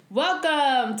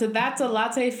Welcome to That's a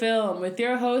Latté Film with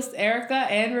your hosts Erica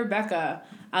and Rebecca.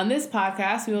 On this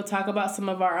podcast, we will talk about some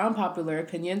of our unpopular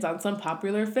opinions on some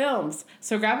popular films.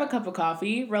 So grab a cup of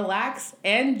coffee, relax,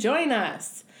 and join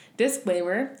us.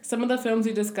 Disclaimer, some of the films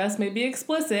we discuss may be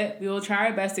explicit. We will try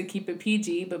our best to keep it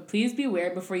PG, but please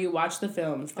beware before you watch the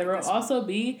films. There will also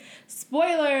be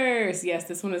spoilers. Yes,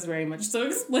 this one is very much so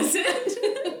explicit.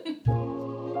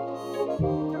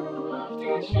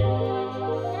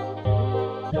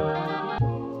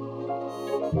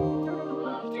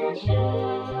 So,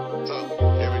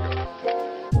 here we go.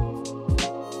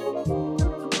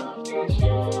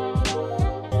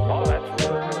 Oh, that's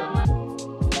really good.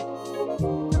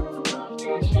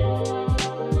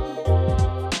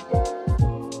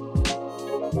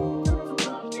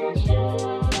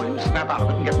 Will you snap out of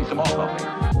it and get me some more coffee?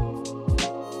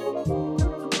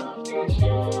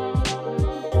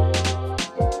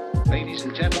 Ladies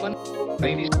and gentlemen,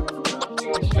 ladies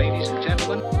and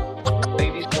gentlemen,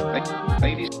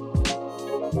 ladies.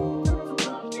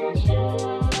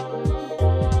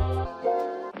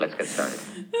 Let's get started.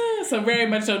 So very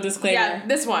much so disclaimer. Yeah,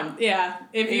 this one. Yeah,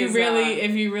 if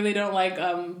you really don't like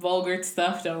vulgar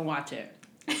stuff, don't watch it.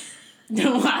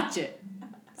 Don't watch it.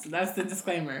 So that's the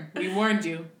disclaimer. We warned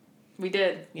you. We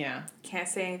did. Yeah. Can't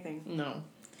say anything. No.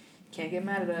 Can't get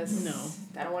mad at us. No.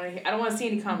 I don't want to. I don't want to see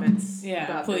any comments. Yeah,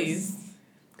 about please.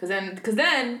 Because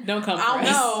then Don't come for I'll us.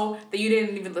 know that you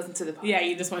didn't even listen to the podcast. Yeah,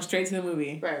 you just went straight to the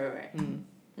movie. Right.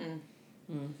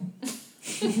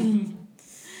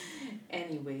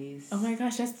 Anyways. Oh my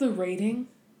gosh, that's the rating.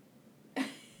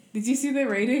 Did you see the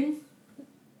rating?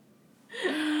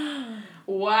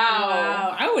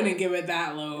 Wow. I wouldn't give it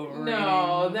that low of a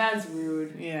No, rating. that's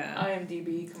rude. Yeah.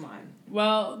 IMDb, come on.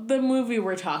 Well, the movie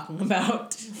we're talking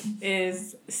about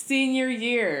is Senior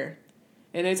Year.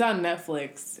 And it's on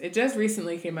Netflix. It just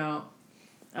recently came out.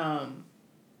 What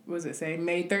does it say?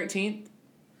 May 13th?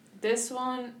 This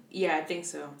one, yeah, I think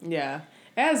so. Yeah.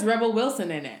 It has Rebel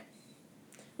Wilson in it.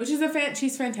 Which is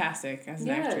she's fantastic as an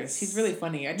actress. She's really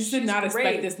funny. I just did not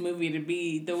expect this movie to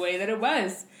be the way that it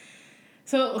was.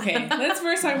 So, okay, let's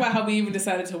first talk about how we even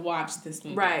decided to watch this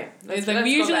movie. Right. It's like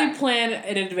we usually plan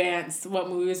in advance what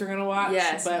movies we're going to watch.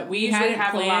 Yes. But we usually hadn't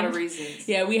have planned, a lot of reasons.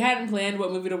 Yeah, we hadn't planned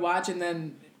what movie to watch, and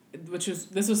then,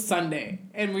 this was Sunday,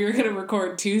 and we were going to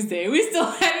record Tuesday. We still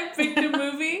hadn't picked a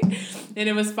movie, and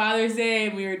it was Father's Day,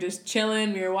 and we were just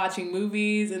chilling. We were watching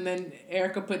movies, and then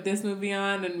Erica put this movie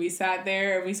on, and we sat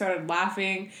there, and we started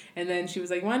laughing, and then she was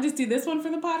like, "You want to just do this one for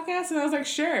the podcast?" And I was like,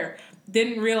 "Sure."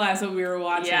 Didn't realize what we were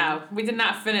watching. Yeah, we did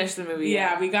not finish the movie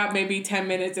Yeah, yet. we got maybe 10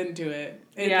 minutes into it.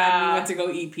 And then we went to go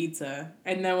eat pizza.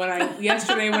 And then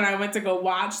yesterday when I went to go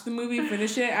watch the movie,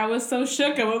 finish it, I was so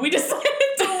shook at what we decided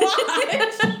to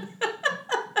watch.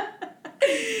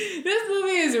 This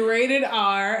movie is rated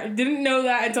R. Didn't know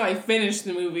that until I finished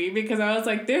the movie because I was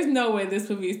like, there's no way this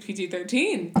movie is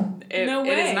PG-13. No way.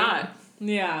 It is not.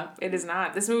 Yeah. It is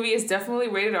not. This movie is definitely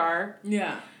rated R.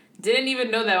 Yeah. Didn't even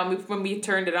know that when we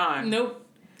turned it on. Nope.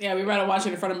 Yeah, we rather watch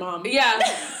it in front of Mom. Yeah,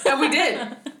 and we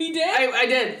did. You did? I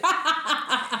did.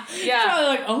 Yeah. Probably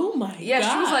like, oh my god. Yeah,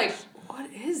 she was like, what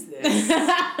is this?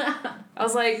 I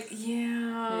was like,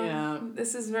 Yeah.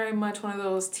 This is very much one of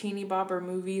those teeny bopper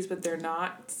movies, but they're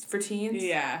not for teens.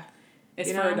 Yeah. It's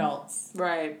You for know? adults.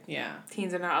 Right. Yeah.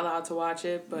 Teens are not allowed to watch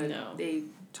it, but No. they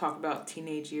talk about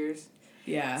teenage years.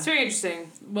 Yeah. It's very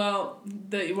interesting. Well,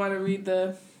 you want to read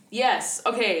the... Yes.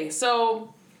 Okay.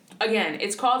 So, again,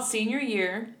 it's called Senior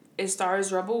Year. It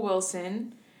stars Rebel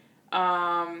Wilson.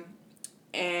 And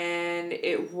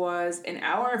it was an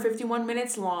hour and 51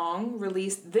 minutes long,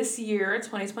 released this year,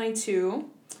 2022,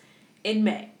 in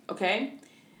May. Okay?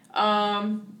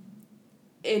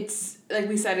 It's, like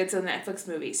we said, it's a Netflix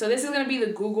movie. So this is going to be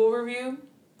the Google review,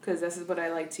 because this is what I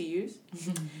like to use.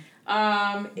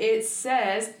 It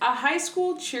says, a high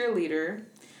school cheerleader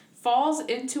falls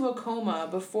into a coma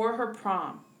before her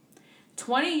prom.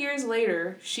 20 years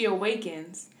later, she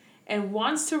awakens and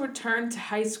wants to return to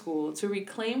high school to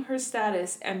reclaim her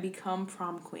status and become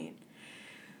prom queen.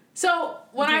 So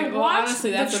when I watched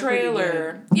honestly, the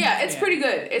trailer, it's pretty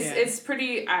good. It's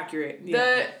pretty accurate.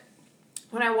 Yeah.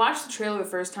 When I watched the trailer the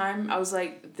first time, I was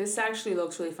like, this actually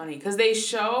looks really funny because they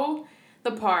show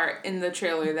the part in the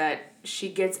trailer that she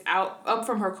gets up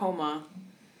from her coma.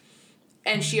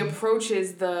 And she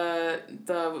approaches the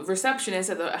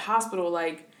receptionist at the hospital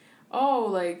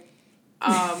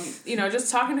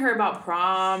just talking to her about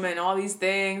prom and all these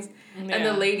things. Yeah. And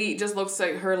the lady just looks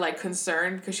like her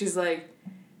concerned because she's like,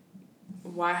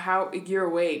 why, how, you're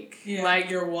awake. Yeah,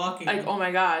 you're walking. Oh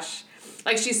my gosh.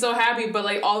 She's so happy,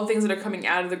 but all the things that are coming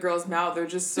out of the girl's mouth are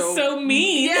just so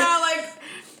mean. Yeah,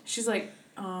 she's like,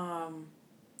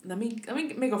 let me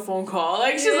make a phone call.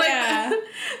 Like, she's like,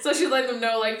 so she let them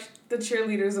know, like, the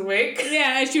cheerleader's awake.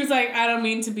 Yeah, and she was like, I don't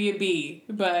mean to be a bee,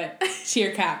 but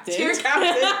cheer captain. Cheer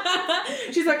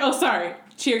captain. She's like, oh, sorry.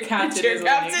 Cheer captain Cheer is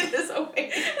captain awake. is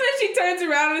awake. And then she turns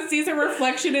around and sees her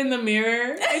reflection in the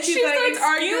mirror. And she's like, starts excuse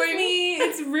arguing. me,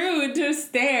 it's rude to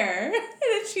stare. And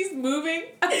then she's moving.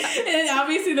 And then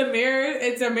obviously the mirror,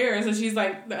 it's a mirror. So she's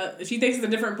like, she thinks it's a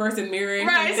different person mirroring.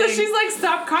 Right, so she's like,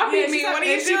 stop copying me. What are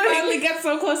you doing? She finally gets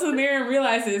so close to the mirror and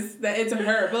realizes that it's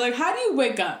her. But like, how do you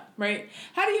wake up, right?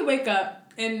 How do you wake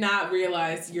up and not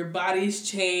realize your body's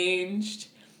changed?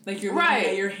 Like, you're looking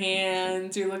at your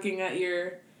hands, you're looking at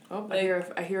your... Oh,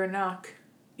 I hear a knock.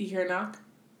 You hear a knock?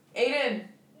 Aiden.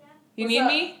 You What's need up?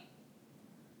 me?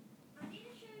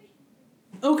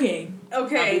 Okay.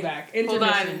 Okay. I'll be back. Hold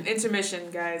on. Intermission,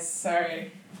 guys.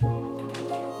 Sorry.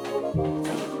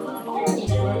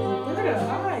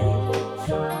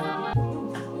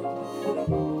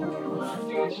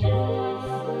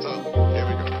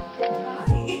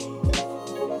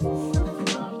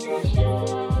 Here we go.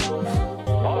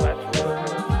 Oh, that's really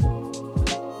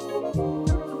good.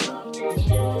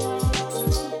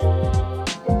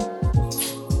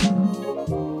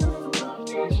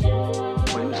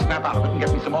 Will you snap out of it and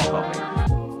get me some more coffee?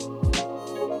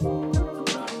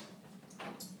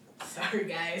 Sorry,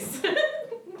 guys.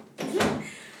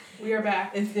 We are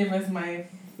back. It was my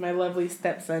lovely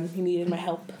stepson. He needed my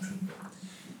help.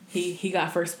 He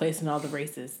got first place in all the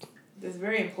races. It's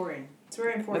very important. It's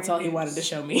very important. That's all he wanted to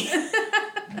show me.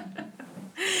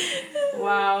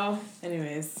 Wow.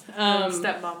 Anyways,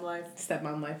 Stepmom life.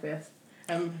 stepmom life. Yes,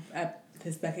 I'm at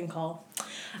his beck and call.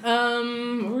 What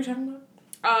were we talking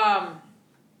about?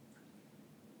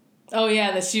 Oh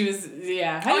yeah, that she was.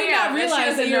 Yeah, how do you not that she realize that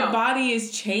doesn't your know. body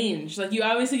is changed? Like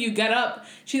you get up.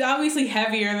 She's obviously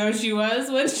heavier than she was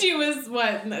when she was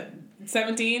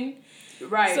 17.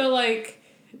 Right. So like.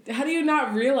 How do you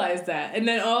not realize that? And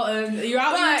then you're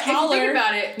out. But You're taller. if you think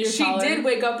about it, You're she taller. did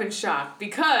wake up in shock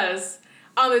because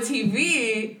on the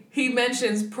TV he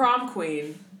mentions prom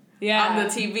queen. Yeah. On the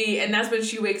TV, and that's when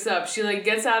she wakes up. She like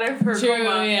gets out of her True,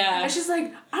 coma, yeah. and she's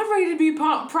like, "I'm ready to be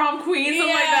prom queen," something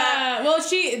like that. Well, And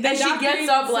she gets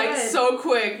up like so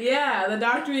quick. Yeah, the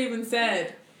doctor even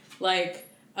said, like,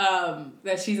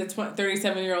 that she's a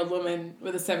 37-year-old woman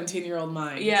with a 17-year-old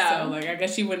mind. Yeah. So like, I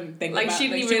guess she wouldn't think Like, about.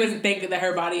 she She wouldn't think that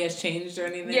her body has changed or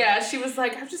anything. Yeah, she was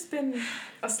like, "I've just been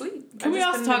asleep." Can we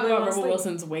also talk about Rebel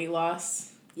Wilson's weight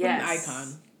loss? Yes. What an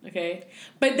icon. Okay,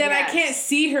 but then Yes. I can't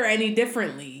see her any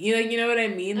differently. You know what I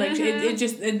mean? Like it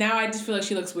just and now I just feel like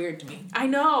she looks weird to me. I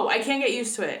know. I can't get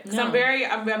used to it because No.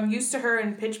 I'm used to her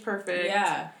in Pitch Perfect.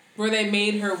 Yeah, where they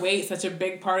made her weight such a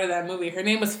big part of that movie. Her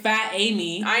name was Fat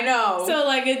Amy. I know. So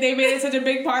like they made it such a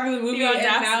big part of the movie, The and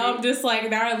audacity. now I'm just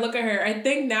like now I look at her. I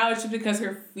think now it's just because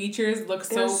her features look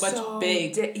They're so much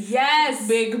big, yes.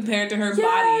 big compared to her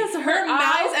Yes, body. her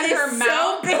eyes and is her so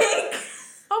mouth. big.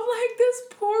 I'm like, this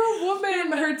poor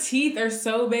woman. Her teeth are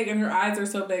so big and her eyes are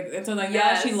so big, and so like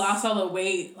Yes. now she lost all the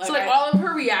weight. So like all of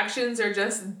her reactions are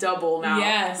just double now.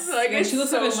 Yes, Like and she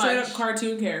looks so like a straight much. up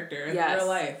cartoon character in Yes. real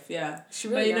life. Yeah, She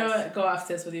really but you know does. what? Go off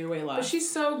sis with your weight loss. But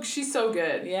she's so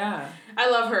good. Yeah. I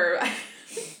love her.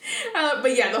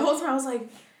 But yeah, the whole time I was like,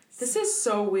 this is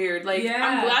so weird. Like, Yeah.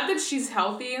 I'm glad that she's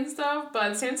healthy and stuff, but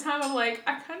at the same time, I'm like,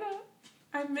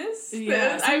 I miss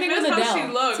Yeah, this. same I thing miss with how Adele.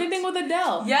 she looked. Same thing with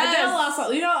Adele. Yes. Adele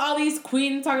also, all these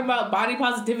queens talking about body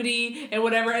positivity and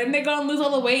whatever, and they go and lose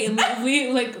all the weight and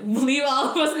leave all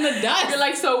of us in the dust. You're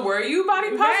like, so were you body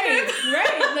positive?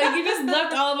 Right. Like you just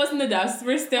left all of us in the dust.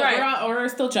 We're still we're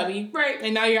still chubby. Right.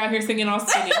 And now you're out here singing all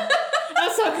skinny.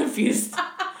 I'm so confused.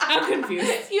 I'm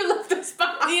confused. You left us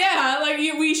behind. Yeah, like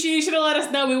she should have let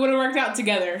us know. We would have worked out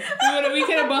together. We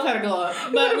could have both had a glow up,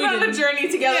 but we went on a didn't.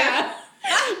 journey together. Yeah.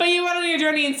 But you went on your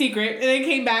journey in secret, and then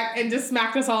came back and just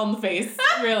smacked us all in the face.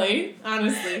 Really,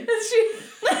 honestly.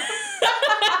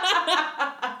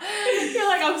 You're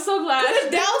like, I'm so glad.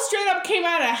 Adele straight up came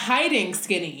out of hiding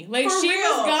skinny. Like For she real.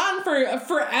 was gone for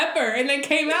forever, and then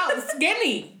came out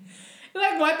skinny.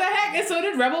 Like what the heck? And so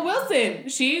did Rebel Wilson.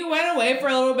 She went away for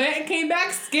a little bit and came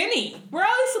back skinny. Where are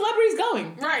all these celebrities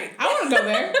going? Right. I want to go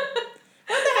there.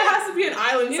 There has to be an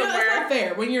island You know, somewhere. that's not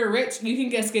fair. When you're rich, you can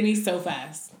get skinny so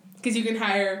fast. Because you can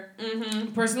hire a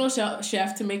personal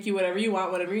chef to make you whatever you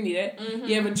want, whenever you need it.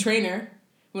 You have a trainer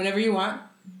whenever you want,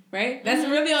 right? That's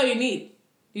really all you need.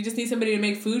 You just need somebody to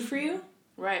make food for you.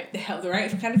 Right. The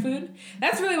right kind of food.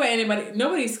 That's really why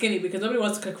nobody's skinny, because nobody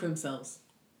wants to cook for themselves.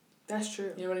 That's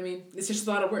true. You know what I mean? It's just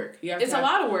a lot of work. It's a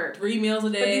lot of work. 3 meals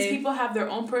a day. But these people have their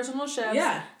own personal chefs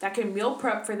that can meal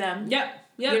prep for them. Yep.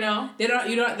 You know? They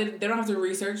don't have to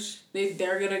research.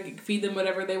 They're gonna feed them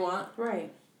whatever they want.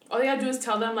 Right. All they gotta do is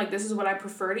tell them, like, this is what I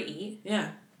prefer to eat.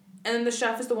 Yeah. And then the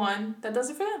chef is the one that does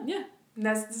it for them. Yeah. And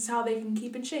this is how they can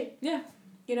keep in shape. Yeah.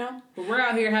 You know? But we're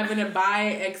out here having to buy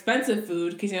expensive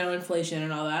food because, inflation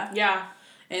and all that. Yeah.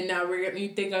 And now you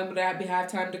think I'm going to have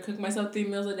time to cook myself 3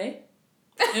 meals a day?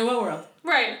 In what world?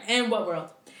 Right. In what world?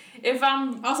 If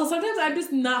I'm... Also, sometimes I'm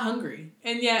just not hungry.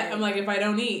 And yet, Right. I'm like, if I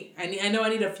don't eat, I know I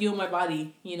need to fuel my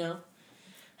body, I know.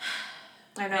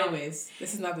 Anyways,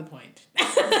 this is not the point.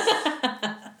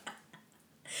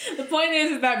 The point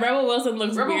is that Rebel Wilson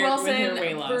looks weird with her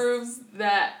weight loss. Proves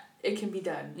that it can be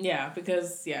done. Yeah,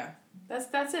 because,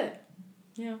 That's it.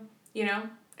 Yeah. You know?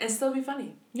 And still be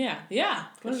funny. Yeah. Yeah.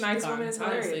 What an This icon, woman is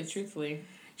honestly, hilarious. truthfully.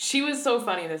 She was so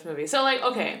funny in this movie. So, like,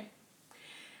 okay.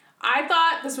 I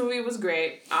thought this movie was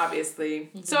great, obviously.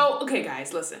 Mm-hmm. So, okay,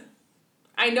 guys, listen.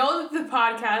 I know that the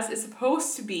podcast is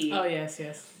supposed to be Oh, yes.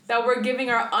 that we're giving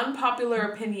our unpopular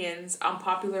opinions on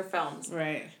popular films.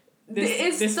 Right.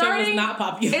 This film is not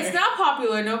popular. It's not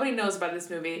popular. Nobody knows about this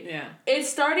movie. Yeah. It's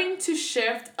starting to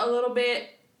shift a little bit,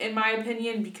 in my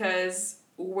opinion, because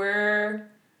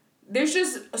there's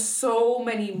just so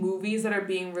many movies that are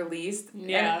being released.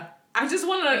 Yeah. And I just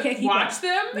want to watch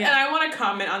them, and I want to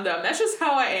comment on them. That's just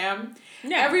how I am.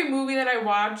 Yeah. Every movie that I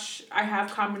watch, I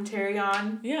have commentary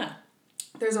on. Yeah.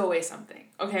 There's always something,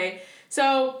 okay?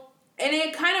 So, and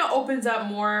it kind of opens up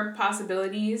more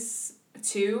possibilities,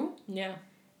 too. Yeah.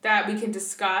 That we can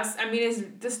discuss. I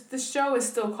mean, this show is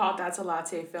still called That's a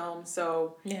Latté Film,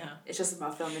 so Yeah. it's just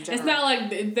about film in general. It's not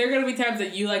like there are going to be times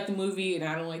that you like the movie and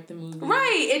I don't like the movie.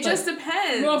 Right, it just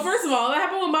depends. Well, first of all, that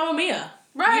happened with Mamma Mia.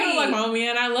 Right. You don't like Mamma Mia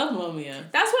and I love Mamma Mia.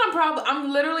 That's what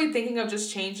I'm literally thinking of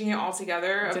just changing it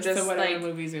altogether. Of Just to whatever like,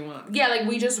 movies we want. yeah, like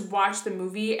we just watch the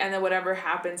movie and then whatever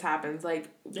happens. Like,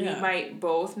 we might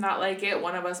both not like it.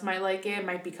 One of us might like it. It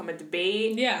might become a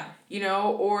debate. Yeah.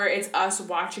 Or it's us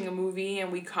watching a movie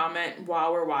and we comment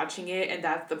while we're watching it and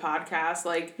that's the podcast.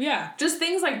 Like, yeah. Just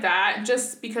things like that,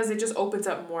 just because it just opens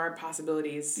up more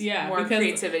possibilities. Yeah. More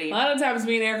creativity. A lot of times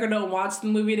me and Erica don't watch the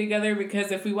movie together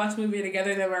because if we watch the movie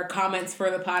together, then our comments for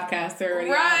the podcast are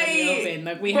already out in the open.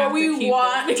 Like, we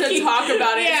want to talk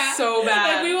about it so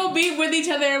bad. Like, we will be with each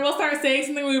other and we'll start saying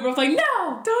something and we're both like,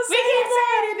 no! Don't say we can't say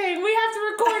anything! We have to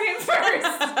record it first!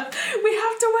 We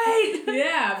have to wait!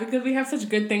 Yeah, because we have such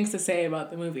good things to say about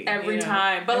the movie. Every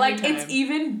time. But, it's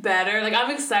even better. Like,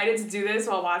 I'm excited to do this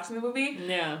while watching the movie.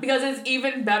 Yeah. Because it's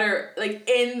even better, like,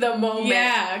 in the moment.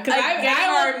 Yeah, because I get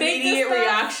our immediate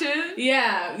reaction.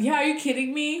 Yeah. Yeah, are you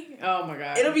kidding me? Oh, my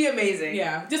God. It'll be amazing.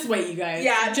 Yeah. Just wait, you guys.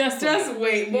 Yeah, just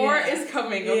wait. More is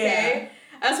coming, okay? Yeah.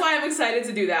 That's why I'm excited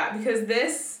to do that. Because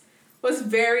this was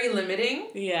very limiting.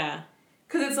 Yeah.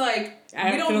 Because it's like,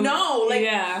 we don't know.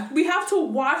 Like, we have to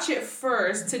watch it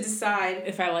first to decide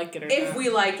if I like it or not. If we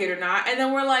like it or not. And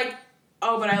then we're like,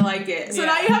 oh, but I like it. So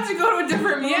now you have to go to a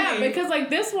different movie. Yeah, because,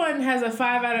 this one has a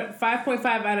 5.5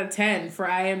 out of 10 for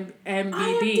IMDb.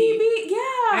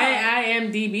 Yeah.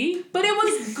 IMDb. But it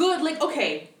was good. Like,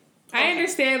 okay. I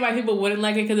understand why people wouldn't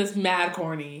like it because it's mad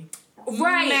corny.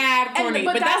 Right. Mad corny.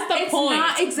 But that's the point.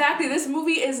 Not exactly. This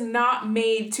movie is not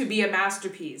made to be a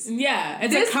masterpiece. Yeah.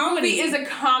 It's a comedy. This movie is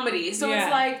a comedy. So it's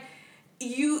like,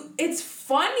 it's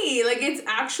funny. Like, it's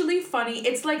actually funny.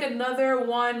 It's like another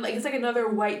one. Like, it's like another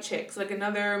White Chicks. Like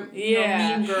another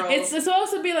Mean Girls. It's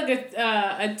supposed to be like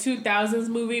a 2000s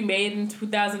movie made in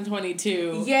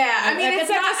 2022. Yeah. I mean, it's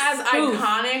not as spoof.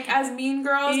 iconic as Mean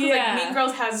Girls. Because, like, Mean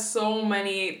Girls has so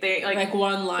many things. Like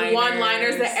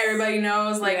one-liners that everybody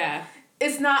knows. Like,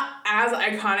 it's not as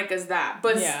iconic as that,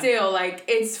 but still, like,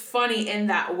 it's funny in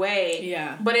that way.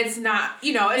 Yeah. But it's not,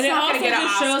 it's not going to get an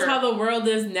Oscar. And it also shows how the world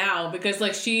is now, because,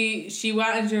 like, she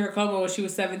went into her coma when she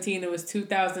was 17. It was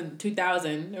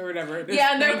 2000 or whatever.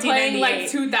 Yeah, and they're playing, like,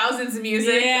 2000s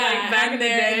music, like, back in the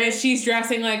day. And then she's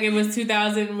dressing like it was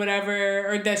 2000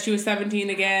 whatever, or that she was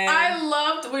 17 again. I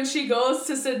loved when she goes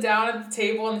to sit down at the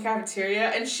table in the cafeteria,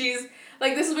 and she's...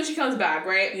 Like, this is when she comes back,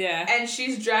 right? Yeah. And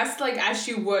she's dressed, like, as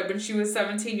she would when she was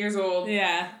 17 years old.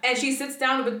 Yeah. And she sits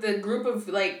down with the group of,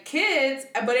 like, kids,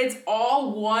 but it's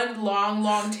all one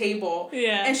long table.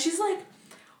 Yeah. And she's like,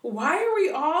 why are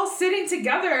we all sitting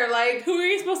together? Like... Who are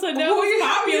you supposed to know who's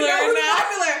popular now?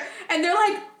 And they're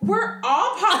like, we're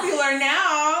all popular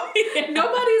now.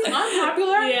 Nobody's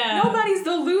unpopular. Yeah. Nobody's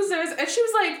the losers. And she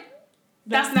was like...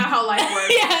 That's not how life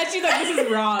works. Yeah, she's like, this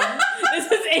is wrong. This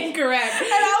is incorrect. And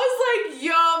I was like,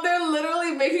 yo, they're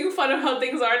literally making fun of how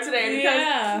things are today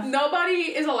because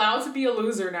nobody is allowed to be a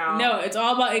loser now. No, it's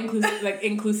all about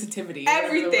inclusivity.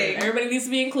 Everything. Everybody needs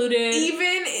to be included.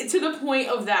 Even to the point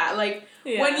of that. Like,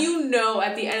 when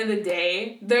at the end of the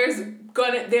day, there's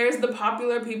there's the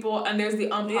popular people and there's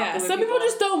the unpopular Yeah, some people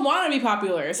just don't want to be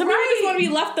popular. Some people just want to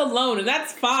be left alone, and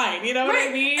that's fine. You know what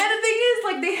I mean? And the thing is,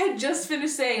 like, they had just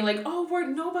finished saying, like, oh,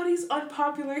 nobody's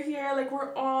unpopular here. Like,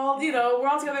 we're all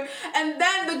together. And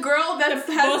then the girl that has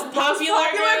most popular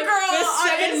girl on with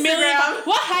 7 million. Instagram.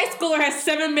 What high schooler has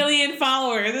 7 million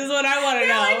followers? This is what I want to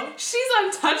know. Like, she's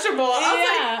untouchable.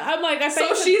 I was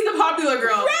so she's the popular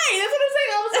girl. Right, that's what I'm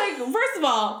saying. I was like, first of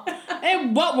all,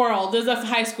 in what world is a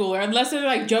high schooler, unless they're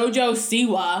like JoJo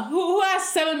Siwa, who has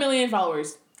 7 million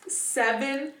followers?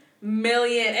 7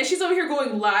 million. And she's over here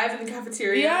going live in the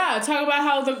cafeteria. Yeah, talking about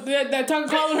how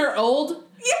calling her old.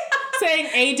 Yeah. Saying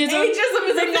ageism. Ageism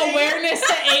is bring awareness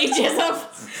to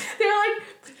ageism. They're like,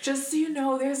 just so you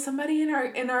know, there's somebody in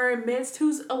our midst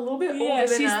who's a little bit older than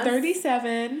us. She's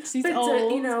 37. She's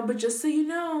old. But just so you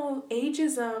know,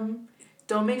 ageism,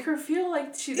 don't make her feel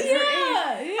like she's her age. Yeah.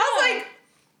 I was like,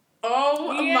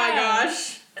 oh my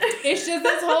gosh. It's just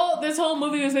this whole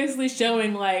movie was basically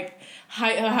showing like how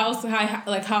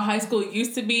high school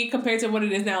used to be compared to what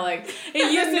it is now. Like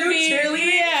it used to be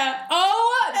cheerleading. Yeah.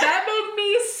 Oh, that made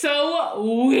me so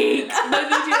weak.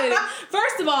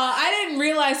 First of all, I didn't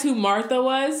realize who Martha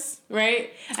was.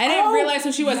 Right? I didn't realize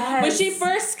who she was. Yes. When she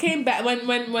first came back, when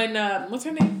what's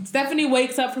her name? Stephanie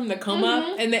wakes up from the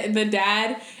coma, and the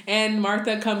dad and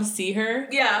Martha come see her.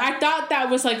 Yeah. I thought that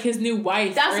was like his new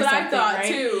wife. That's what I thought,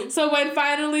 too. So when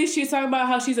finally she's talking about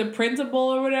how she's a principal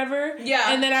or whatever,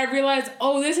 and then I realized,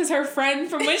 oh, this is her friend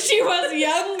from when she was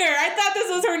younger. I thought this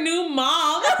was her new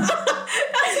mom. And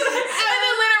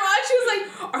then later on, she was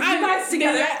like, are you guys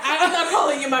together? I'm not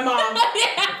calling you my mom.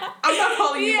 I'm not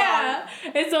calling you mom.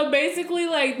 And so basically,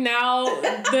 like, now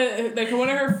one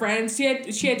of her friends, she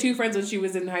had two friends when she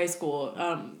was in high school,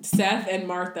 Seth and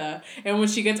Martha. And when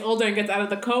she gets older and gets out of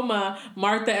the coma,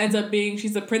 Martha ends up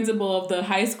she's the principal of the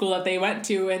high school that they went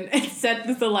to, and Seth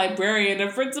is the librarian,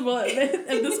 a principal of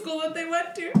the school that they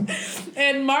went to.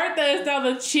 And Martha is now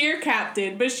the cheer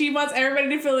captain, but she wants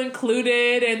everybody to feel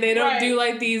included, and they don't do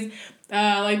like these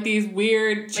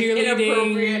weird cheerleading,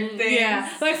 inappropriate things. Yeah,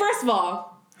 like first of all,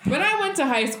 when I went to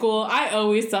high school, I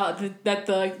always thought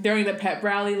that during the pep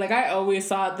rally, like I always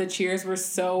thought the cheers were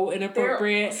so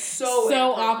inappropriate,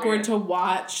 so awkward to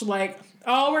watch. Like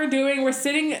all we're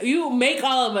sitting. You make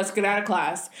all of us get out of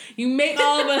class. You make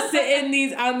all of us sit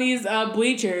on these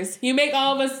bleachers. You make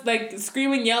all of us like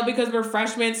scream and yell because we're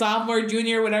freshmen, sophomore,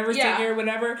 junior, whatever, senior,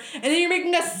 whatever. And then you're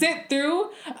making us sit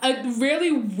through a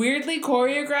really weirdly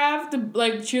choreographed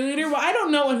like cheerleader. Well, I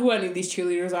don't know who any of these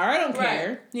cheerleaders are. I don't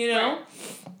care. You know. Right.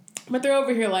 But they're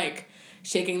over here, like,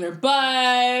 shaking their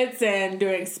butts and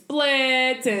doing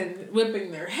splits and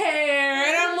whipping their hair.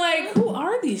 And I'm like, who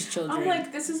are these children? I'm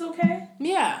like, this is okay?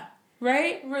 Yeah.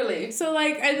 Right? Really? So,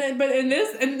 like, but in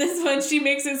this one, she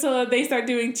makes it so that they start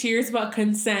doing cheers about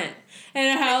consent.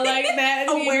 And how, like, that...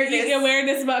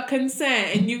 awareness about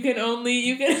consent. And you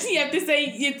have to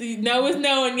say no is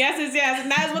no and yes is yes.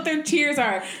 And that is what their cheers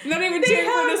are. They're not even cheering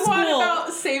for the school. What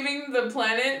about saving the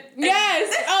planet?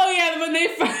 Yes. Oh, yeah. When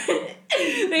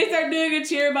they start doing a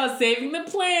cheer about saving the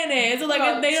planet. So, like,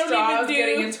 if they don't even do...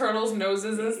 getting in turtles'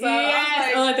 noses and stuff.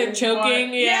 Yes. Like they're choking.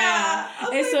 What? Yeah.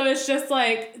 And so it's just,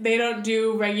 like, they don't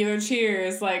do regular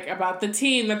cheers, like, about the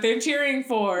team that they're cheering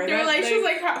for. They're like, she was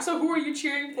like, so who are you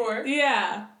cheering for?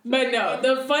 Yeah. But no,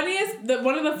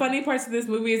 one of the funny parts of this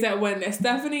movie is that when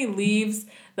Stephanie leaves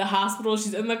the hospital,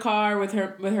 she's in the car with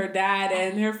her dad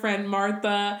and her friend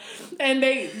Martha,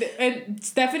 and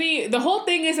Stephanie, the whole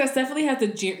thing is that Stephanie has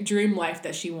the dream life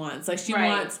that she wants. Like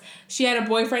she had a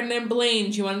boyfriend named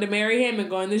Blaine. She wanted to marry him and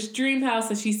go in this dream house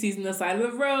that she sees on the side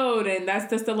of the road, and that's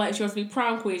just the life. She wants to be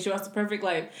prom queen. She wants the perfect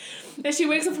life. And she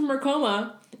wakes up from her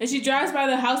coma, and she drives by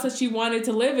the house that she wanted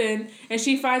to live in, and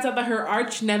she finds out that her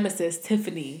arch nemesis,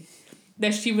 Tiffany,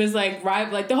 that she was like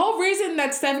the whole reason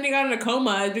that Stephanie got in a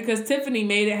coma is because Tiffany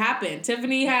made it happen.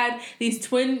 Tiffany had these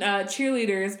twin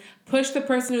cheerleaders push the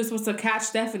person who was supposed to catch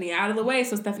Stephanie out of the way,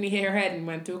 so Stephanie hit her head and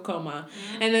went to a coma,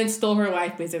 and then stole her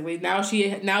life basically. Now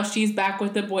she's back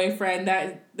with the boyfriend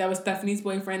that was Stephanie's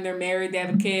boyfriend. They're married, they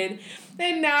have a kid,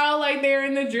 and now like they're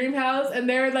in the dream house, and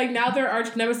they're like now their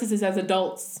arch nemesis as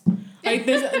adults. Like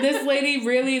this lady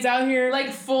really is out here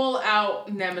like full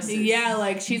out nemesis. Yeah,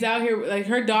 like she's out here like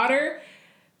her daughter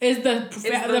is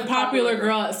the popular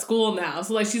girl at school now.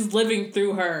 So, like, she's living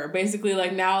through her. Basically,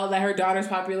 like, now that her daughter's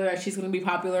popular, she's going to be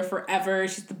popular forever.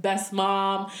 She's the best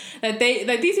mom.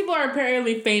 These people are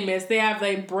apparently famous. They have,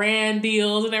 like, brand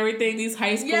deals and everything, these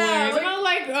high schoolers. Yeah, and I'm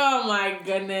like, oh, my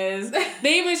goodness.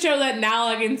 They even show that now,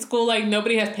 like, in school, like,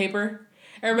 nobody has paper.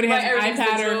 everybody has an everything's iPad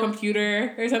or a digital.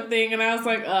 computer or something, and I was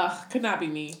like, ugh, could not be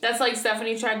me. That's like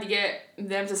Stephanie tried to get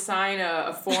them to sign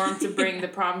a form to bring the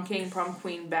prom king, prom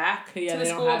queen back Yeah, to the they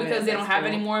don't school have it because at they that don't have it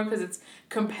school. anymore because it's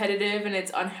competitive and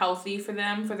it's unhealthy for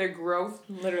them, for their growth.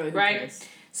 Literally, who Right? cares?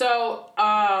 So,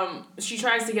 she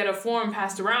tries to get a form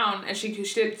passed around, and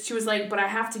she was like, but I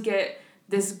have to get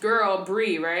this girl,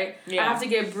 Bree, right? Yeah. I have to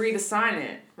get Bree to sign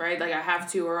it, right? Like, I have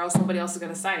to, or else somebody else is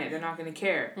going to sign it. They're not going to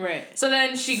care. Right. So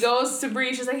then she goes to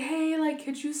Bree, she's like, hey, like,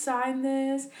 could you sign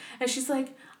this? And she's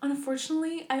like,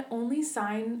 unfortunately, I only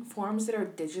sign forms that are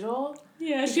digital.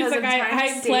 Yeah, she's because like, I'm trying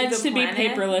I save pledged the to be planet."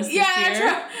 paperless this Yeah, I year.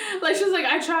 try. Like, she was like,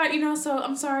 I tried, so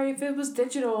I'm sorry if it was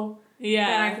digital. Yeah.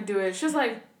 Then I could do it. She was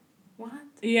like, what?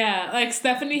 Yeah, like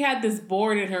Stephanie had this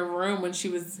board in her room when she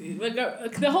was like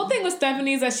the whole thing with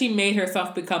Stephanie is that she made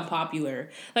herself become popular.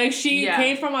 Like she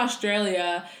came from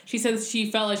Australia. She said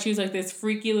she felt like she was like this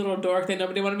freaky little dork that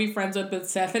nobody wanted to be friends with, but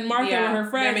Steph and Martha were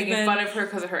her friends. They're making fun of her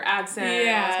because of her accent.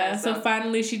 Yeah, and so stuff.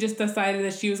 finally she just decided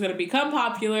that she was going to become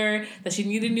popular, that she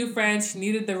needed new friends, she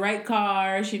needed the right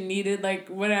car, she needed like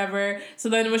whatever. So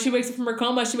then when she wakes up from her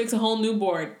coma, she makes a whole new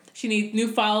board. She needs new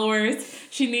followers.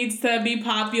 She needs to be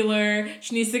popular.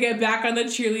 She needs to get back on the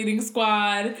cheerleading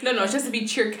squad. No, it's just to be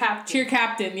cheer captain. Cheer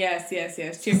captain, yes. Cheer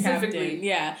Specifically. captain,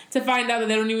 yeah. To find out that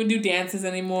they don't even do dances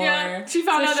anymore. Yeah, she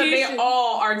found out that they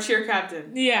all are cheer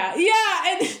captain. Yeah,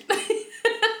 and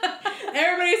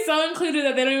everybody's so included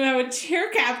that they don't even have a cheer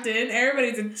captain.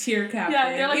 Everybody's a cheer captain. Yeah,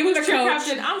 they're like, even who's the cheer coach.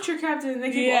 captain? I'm cheer captain.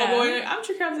 They keep all going, like, I'm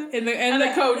cheer captain. And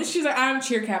the coach. She's like, I'm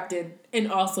cheer captain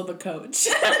and also the coach.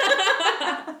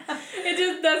 It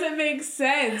just doesn't make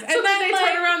sense. So then they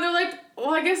turn around, they're like, well,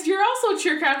 I guess you're also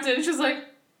cheer captain. And she's like,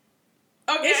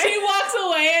 okay. And she walks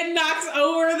away and knocks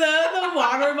over the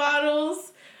water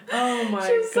bottles. Oh my god.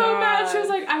 She was so mad. She was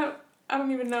like, I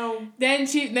don't even know. Then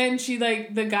she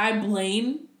like the guy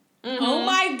Blaine. Mm-hmm. Oh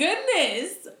my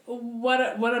goodness. What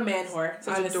a man whore.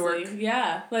 Such honestly. a dork.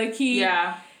 Yeah. Like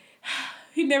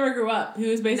he never grew up. He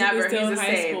was basically still in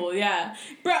high school. Yeah.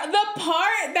 Bro, the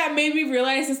part that made me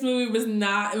realize this movie was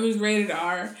rated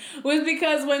R was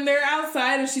because when they're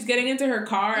outside and she's getting into her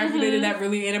car after they did that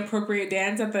really inappropriate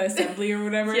dance at the assembly or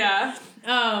whatever. Yeah.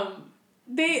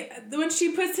 When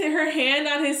she puts her hand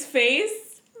on his face,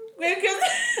 because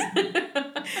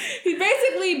he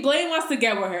basically Blaine wants to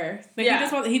get with her.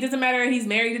 Like he doesn't matter. He's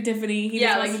married to Tiffany. He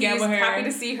just wants to get with her. Happy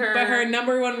to see her. But her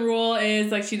number one rule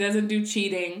is like she doesn't do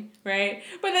cheating, right?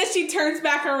 But then she turns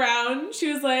back around.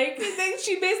 She was like, then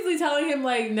she basically telling him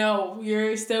like, no,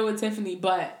 you're still with Tiffany,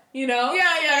 but you know,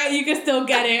 you can still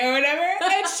get it or whatever.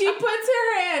 And she puts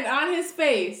her hand on his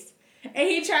face. And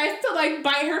he tries to, like,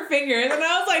 bite her fingers. And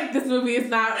I was like, this movie is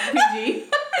not PG. This movie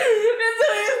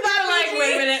is not like, PG.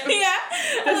 wait a minute. Yeah.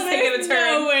 This is taking a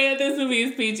turn. No way that this movie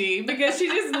is PG. Because she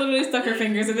just literally stuck her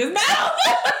fingers in his mouth.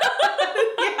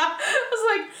 I was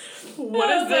like, what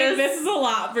is this? Like, this is a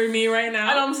lot for me right now.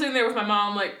 And I'm sitting there with my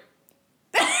mom, like...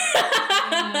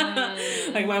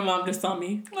 Like, my mom just saw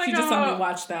me. Like, she just saw me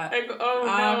watch that. Like, oh,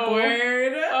 no.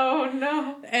 Awkward. Oh,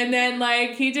 no. And then,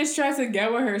 like, he just tries to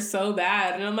get with her so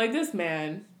bad. And I'm like, this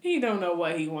man, he don't know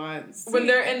what he wants. When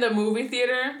they're in the movie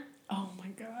theater... Oh, my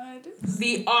God.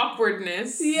 The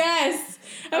awkwardness. Yes.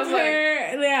 Of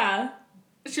her, yeah.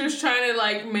 She was trying to,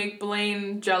 like, make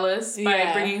Blaine jealous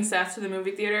by bringing Seth to the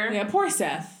movie theater. Yeah, poor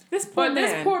Seth. This poor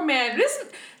man.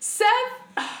 Seth...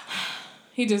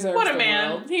 He deserves what a the man.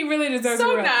 world. He really deserves so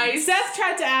the world. Nice. Seth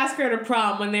tried to ask her to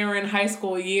prom when they were in high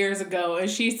school years ago,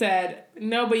 and she said,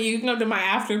 no, but you can come to my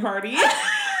after party. She said,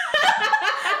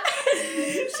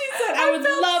 I would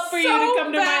love for you to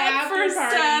come to my after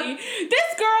party.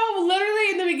 This girl, literally,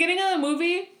 in the beginning of the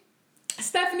movie,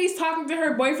 Stephanie's talking to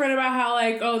her boyfriend about how,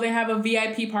 like, oh, they have a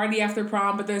VIP party after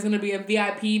prom, but there's going to be a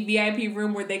VIP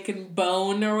room where they can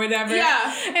bone or whatever.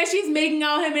 Yeah. And she's making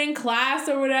out him in class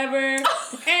or whatever. And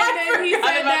then he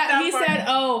said said,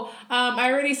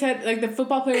 I already said, like, the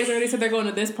football players already said they're going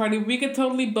to this party. We could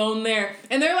totally bone there.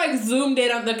 And they're, like, zoomed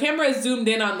in on, the camera is zoomed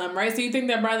in on them, right? So you think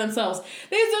they're by themselves.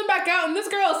 They zoom back out, and this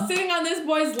girl is sitting on this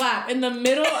boy's lap in the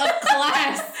middle of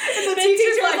class. And the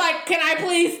teacher's like, can I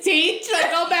please teach?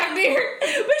 Like, go back there. But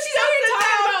she's out here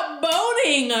talking about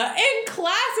boning in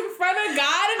class in front of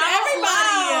God and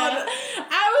everybody.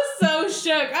 I was so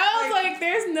shook. I was like,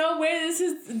 there's no way this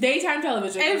is daytime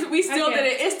television. And we still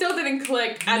didn't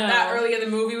click at that early in the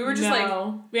movie. We were just like...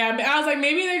 Yeah, I was like,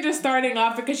 maybe they're just starting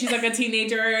off because she's like a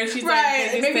teenager and she's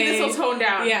right. like... Maybe this will tone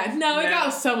down. Yeah, no, it got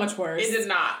so much worse. It did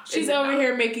not. She's over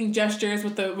here making gestures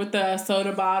with the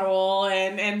soda bottle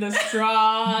and the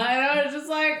straw. And I was just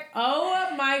like,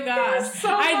 oh my gosh.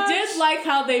 I did like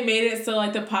how they made it so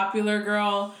like the popular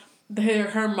girl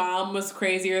her mom was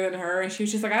crazier than her, and she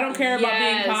was just like, I don't care about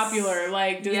being popular.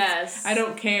 Like, just, I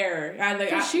don't care.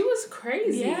 She was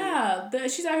crazy. Yeah.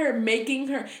 She's out here making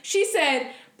her... She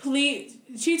said, please...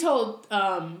 She told...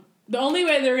 the only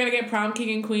way they were going to get prom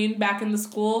king and queen back in the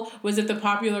school was if the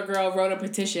popular girl wrote a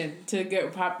petition to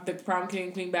get the prom king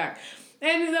and queen back.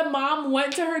 And the mom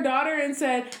went to her daughter and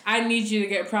said, I need you to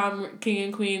get prom king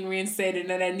and queen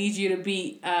reinstated, and I need you to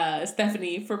beat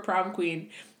Stephanie for prom queen.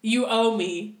 You owe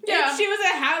me. Yeah. And she was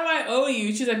like, how do I owe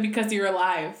you? She's like, because you're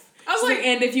alive. I was like,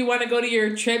 and if you want to go to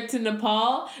your trip to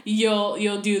Nepal,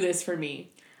 you'll do this for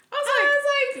me. I was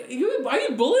like, are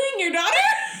you bullying your daughter?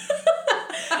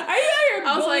 Are you out here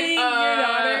bullying your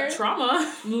daughter?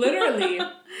 Trauma. Literally.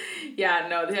 Yeah,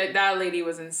 no, that lady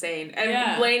was insane.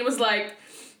 And Blaine was like,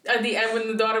 at the end when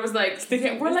the daughter was like,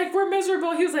 we're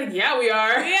miserable. He was like, yeah, we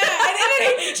are. Yeah, and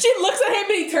then she looks at him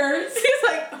and he turns. He's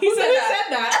like, who said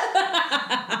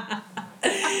that?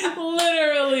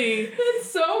 Literally.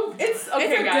 It's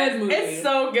okay, guys. Good movie. It's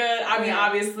so good. I mean,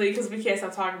 obviously, because we can't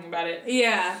stop talking about it.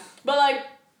 Yeah. But, like,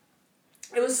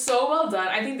 it was so well done.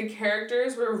 I think the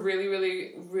characters were really,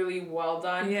 really, really well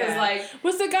done. Yeah. Like,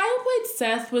 was the guy who played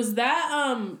Seth, was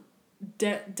that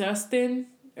Dustin?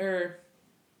 Or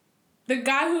the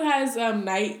guy who has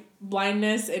night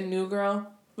blindness in New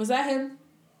Girl? Was that him?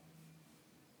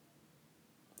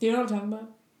 Do you know what I'm talking about?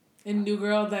 In New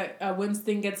Girl, that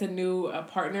Winston gets a new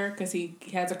partner because he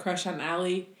has a crush on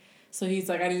Allie. So he's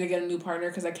like, I need to get a new partner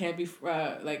because I can't be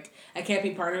I can't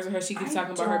be partners with her. She keeps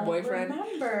talking about her boyfriend.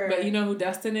 Remember. But you know who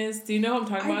Dustin is? Do you know who I'm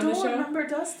talking about on the show? I don't remember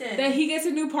Dustin. That he gets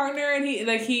a new partner and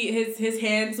his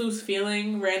hands lose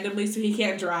feeling randomly, so he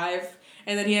can't drive,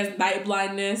 and then he has night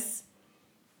blindness.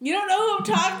 You don't know who I'm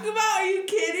talking about? Are you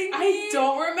kidding me? I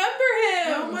don't remember him.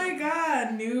 Oh my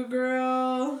god, New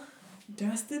Girl.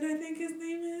 Dustin, I think his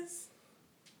name is.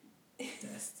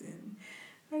 Dustin.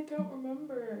 I don't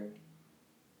remember.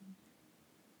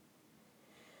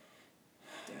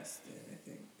 Dustin,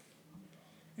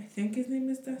 I think his name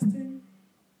is Dustin.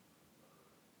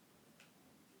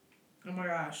 Oh my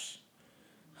gosh.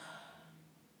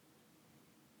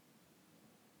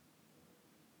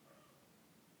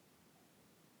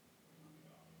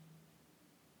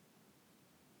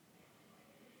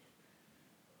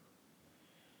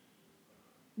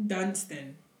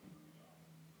 Dunstan.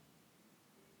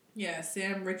 Yeah,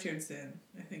 Sam Richardson,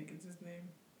 I think is his name.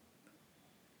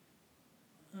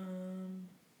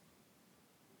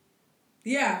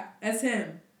 Yeah, that's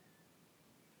him.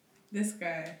 This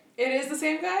guy. It is the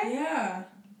same guy? Yeah.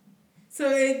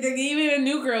 So even a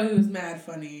New Girl who was mad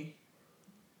funny.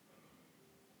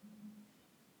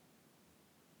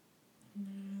 I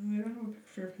don't have a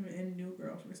picture of him in New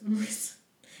Girl for some reason.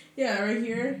 Yeah, right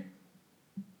here.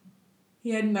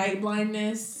 He had night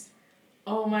blindness.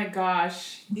 Oh my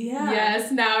gosh. Yeah.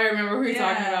 Yes, now I remember who you're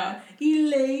talking about.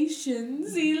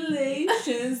 Elations.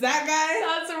 That guy?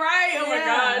 That's right. Oh my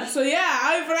gosh. So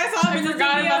yeah, when I saw him in the movie,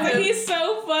 I was like, he's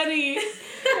so funny.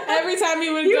 Every time he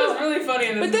would he go. Was really funny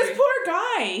in this movie. But this poor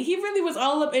guy, he really was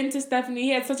all up into Stephanie. He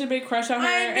had such a big crush on her,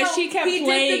 and she kept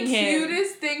playing him. He did the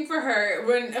cutest thing for her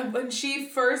when she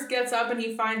first gets up and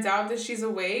he finds out that she's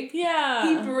awake. Yeah.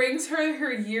 He brings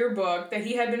her yearbook that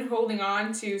he had been holding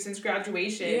on to since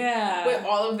graduation. Yeah. With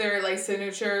all of their like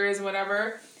signatures and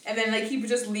whatever. And then, like, he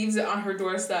just leaves it on her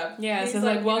doorstep. Yeah, so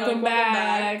like, welcome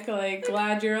back. Like,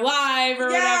 glad you're alive or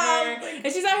whatever.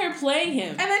 And she's out here playing him.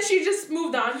 And then she just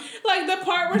moved on. Like, the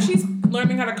part where she's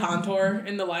learning how to contour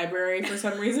in the library for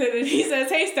some reason. And he says,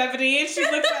 hey, Stephanie. And she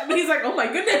looks at me. He's like, oh, my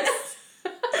goodness.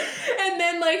 And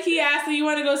then, like, he asks, you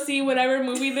want to go see whatever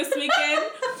movie this weekend?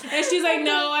 And she's like,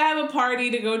 no, I have a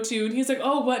party to go to. And he's like,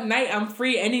 oh, what night? I'm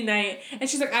free any night. And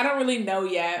she's like, I don't really know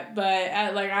yet, but,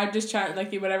 I'm just trying,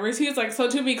 like, whatever. So he's like, so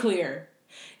to be clear,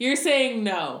 you're saying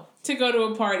no to go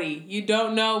to a party. You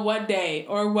don't know what day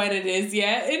or when it is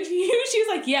yet. And she's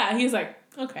like, yeah. He's like,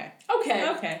 okay.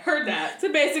 Heard that.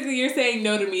 So basically, you're saying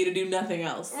no to me to do nothing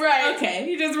else. Right. Okay.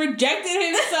 You just rejected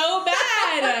him so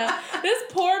bad. This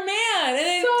poor man. And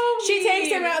then she takes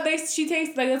him out.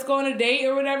 Let's go on a date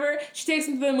or whatever. She takes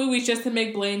him to the movies just to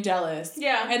make Blaine jealous.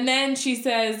 Yeah. And then she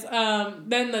says,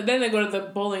 then they go to the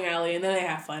bowling alley and then they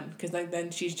have fun because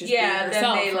then she's just being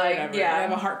herself or whatever. They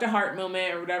have a heart-to-heart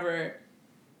moment or whatever.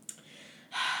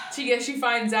 She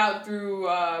finds out through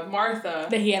Martha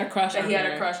that he had a crush on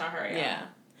her. Yeah.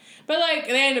 But like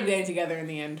they end up getting together in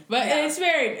the end. But it's a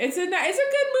good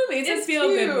movie. It's a feel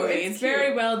good movie. It's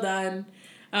very well done.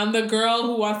 The girl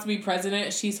who wants to be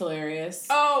president, she's hilarious.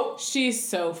 Oh, she's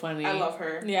so funny. I love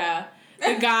her. Yeah.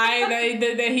 The guy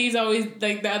that he's always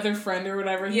like the other friend or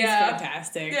whatever. He's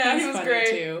fantastic. Yeah, he's he was funny great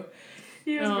too.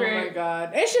 He was Oh great. my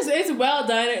god. It's well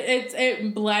done.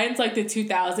 It blends like the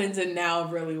 2000s and now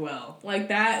really well. Like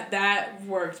that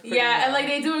works pretty Yeah, well. and like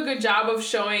they do a good job of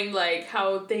showing like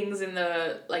how things in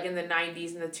the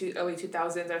 90s and the early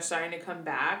 2000s are starting to come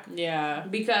back. Yeah.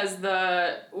 Because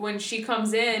when she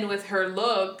comes in with her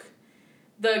look,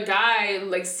 the guy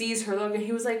like sees her look and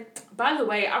he was like, by the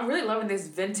way, I'm really loving this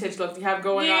vintage look you have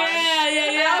going on. Yeah.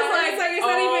 And I was like,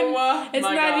 it's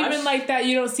not even like that.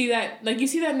 You don't see that. Like you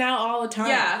see that now all the time.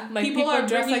 Yeah, like people are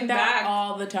dress like bringing that back,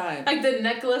 all the time. like the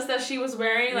necklace that she was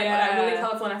wearing, like that really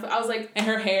colorful. And I was like, and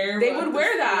her hair. They would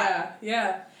wear that.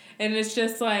 Yeah. And it's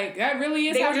just like that really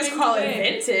is. They would just call it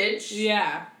vintage.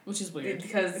 Yeah, which is weird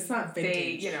because it's not vintage.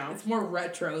 They, you know, it's more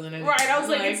retro than anything. Right. I was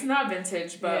like it's not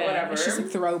vintage, but whatever. It's just a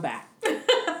throwback.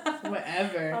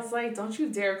 Whatever. I was like, don't you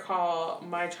dare call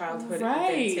my childhood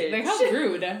vintage. Like, how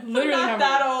rude. Literally, I'm not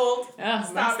that old. Oh,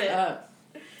 Stop it. Up.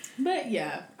 But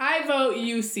yeah, I vote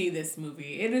you see this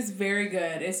movie. It is very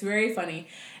good. It's very funny.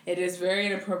 It is very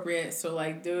inappropriate. So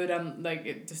like, do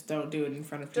it just don't do it in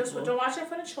front of people. Just don't watch it in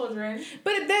front of children.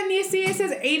 But then you see, it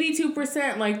says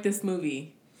 82% like this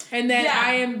movie, and then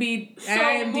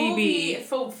IMDb. Movie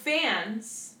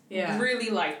fans. Yeah. Really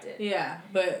liked it. Yeah,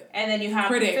 but and then you have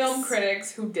the film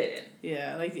critics who didn't.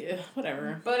 Yeah, like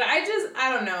whatever. But I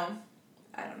don't know.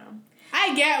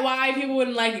 I get why people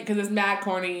wouldn't like it because it's mad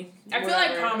corny. I feel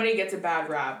like comedy gets a bad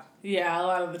rap. Yeah, a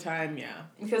lot of the time, yeah.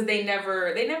 Because they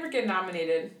never get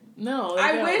nominated. No,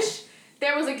 I wish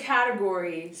there was a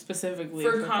category specifically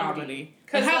for comedy.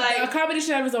 Because a comedy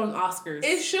should have its own Oscars.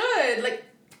 It should like.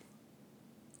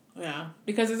 Yeah,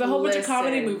 because there's a whole bunch of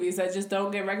comedy movies that just don't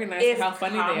get recognized for how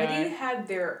funny they are. If comedy had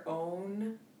their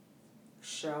own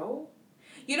show,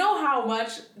 you know how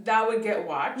much that would get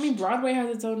watched? I mean, Broadway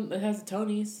has its own. It has the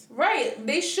Tonys. Right,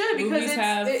 they should because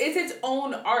it's its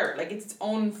own art, like it's its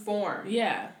own form.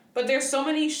 Yeah. But there's so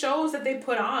many shows that they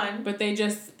put on. But they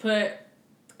just put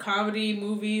comedy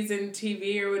movies and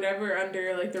TV or whatever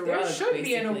under like the rug. There should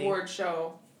be an award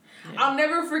show. Yeah. I'll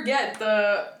never forget for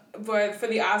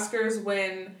the Oscars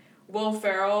when Will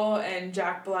Ferrell and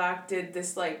Jack Black did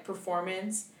this like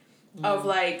performance of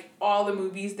like all the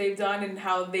movies they've done and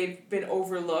how they've been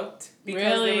overlooked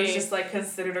because it was just like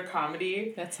considered a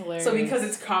comedy. That's hilarious. So because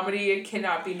it's comedy, it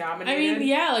cannot be nominated. I mean,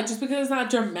 yeah, like just because it's not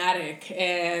dramatic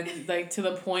and like to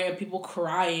the point of people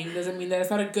crying doesn't mean that it's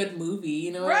not a good movie.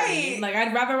 You know what I mean? Like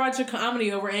I'd rather watch a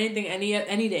comedy over anything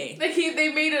any day. Like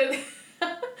they made it.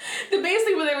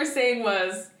 Basically what they were saying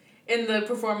was in the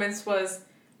performance was,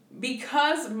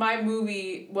 because my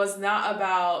movie was not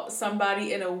about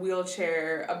somebody in a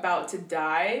wheelchair about to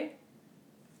die,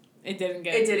 it didn't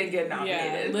get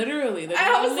nominated. Yeah, literally. They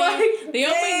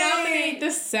only nominate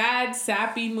the sad,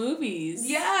 sappy movies.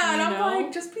 Yeah, and I'm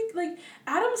like, just be like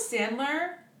Adam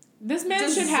Sandler. This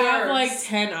man should have like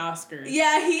 10 Oscars.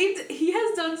 Yeah, he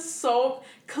has done so.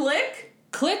 Click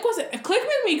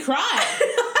made me cry.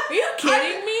 Are you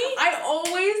kidding me? I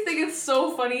always think it's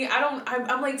so funny.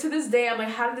 I'm like, to this day, I'm like,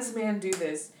 how did this man do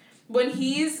this? When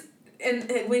he's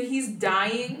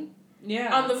dying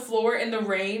on the floor in the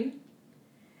rain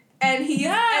and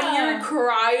and you're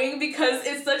crying because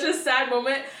it's such a sad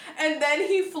moment, and then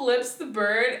he flips the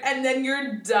bird and then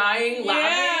you're dying laughing.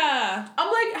 Yeah.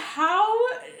 I'm like, how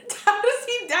did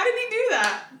he do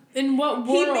that? In what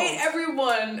world? He made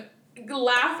everyone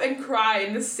laugh and cry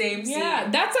in the same scene. Yeah,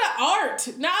 that's an art.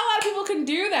 Not a lot of people can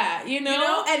do that, you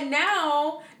know? And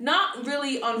now, not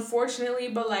really unfortunately,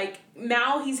 but like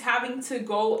now he's having to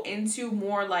go into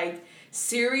more like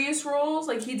serious roles.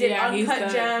 Like he did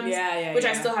Uncut Gems, which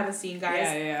I still haven't seen,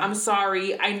 guys. I'm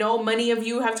sorry. I know many of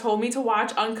you have told me to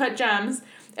watch Uncut Gems,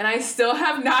 and I still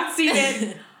have not seen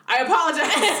it. I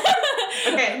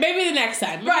apologize. Okay. Maybe the next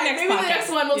time. Maybe the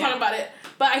next one we'll talk about it.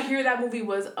 But I hear that movie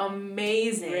was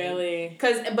amazing. Really?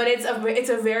 But it's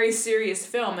a very serious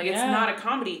film. Like, it's not a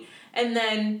comedy. And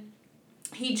then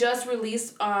he just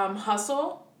released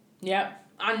Hustle. Yep.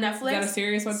 On Netflix. Is that a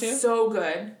serious one too? So good.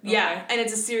 Okay. Yeah, and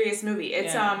it's a serious movie.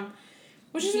 It's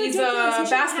which is he's ridiculous. A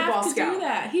basketball scout. Do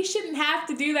that. He shouldn't have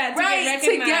to do that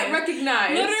to get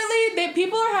recognized. Literally,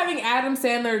 people are having Adam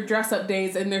Sandler dress up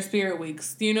days in their Spirit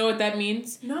Weeks. Do you know what that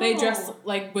means? No. They dress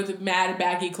like with mad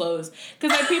baggy clothes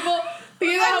because like people.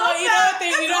 You know how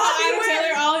Adam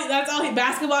Sandler that's all he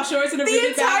basketball shorts and a really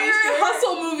baggy entire shirt.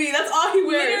 Hustle movie. That's all he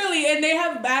wears. Literally, and they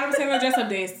have Adam Sandler dress up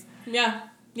days. Yeah.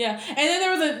 Yeah, and then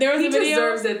there was He a video.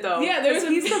 deserves it though. Yeah,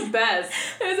 he's the best.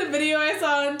 There's a video I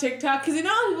saw on TikTok because you know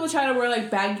how people try to wear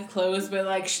like baggy clothes but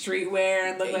like streetwear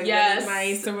and look like really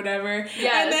nice or whatever.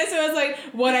 Yes. And then so it's like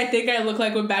what I think I look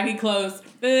like with baggy clothes.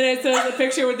 And then it says a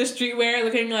picture with the streetwear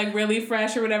looking like really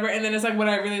fresh or whatever. And then it's like what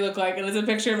I really look like, and it's a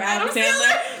picture of Adam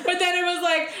Sandler. But then it was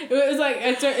like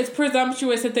it's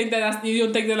presumptuous to think that you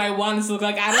don't think that I want to look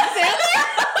like Adam Sandler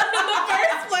in the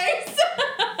first place.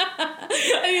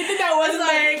 And you think that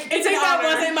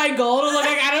wasn't my goal to look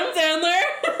like Adam Sandler?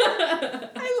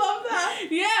 I love that.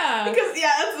 Yeah. Because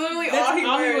that's literally all he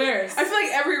wears. I feel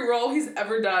like every role he's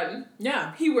ever done,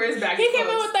 yeah, he wears baggy clothes. He clothes. came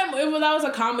in with that. That was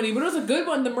a comedy, but it was a good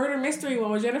one. The murder mystery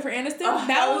one with Jennifer Aniston. Oh,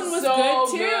 that one was so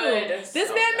good too. good. This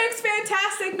so man good. makes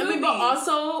fantastic movies. I mean, but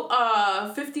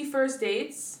also 50 First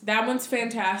Dates. That one's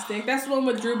fantastic. That's the one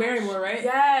with Drew Barrymore, right?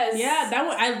 Yes. Yeah, that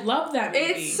one. I love that movie.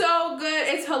 It's so good.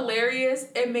 It's hilarious.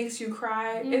 It makes you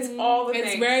cry. It's all the things.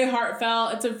 It's very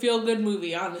heartfelt. It's a feel-good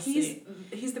movie, honestly.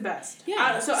 He's the best.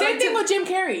 Yeah. Same thing with Jim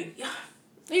Carrey.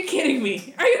 Are you kidding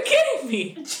me? Are you kidding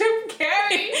me? Jim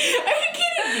Carrey? Are you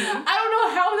kidding me? I don't know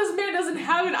how this man doesn't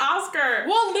have an Oscar.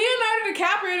 Well, Leonardo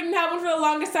DiCaprio didn't have one for the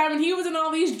longest time, and he was in all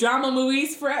these drama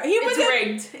movies forever.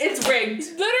 It's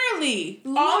rigged. Literally.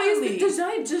 All these. Does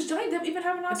Johnny Depp even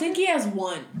have an Oscar? I think he has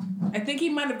one. I think he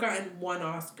might have gotten one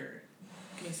Oscar.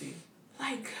 Let me see.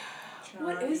 Like,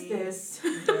 what is this?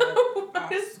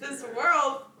 What is this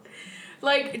world?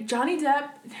 Like, Johnny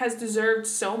Depp has deserved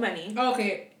so many. Oh,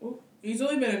 okay. He's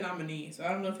only been a nominee, so I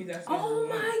don't know if he's actually. Oh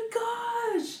my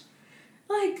gosh!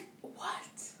 Like,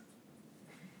 what?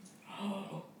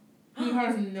 Oh, he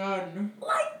has none.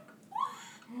 Like,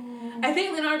 what? I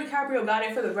think Leonardo DiCaprio got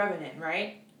it for The Revenant,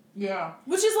 right? Yeah.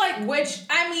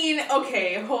 I mean,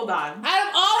 okay, hold on. Out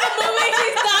of all the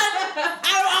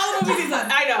movies he's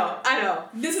done, I know.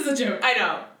 This is a joke. I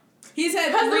know. He's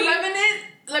had Because The 3. Revenant,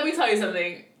 let me tell you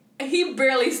something. He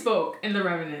barely spoke in The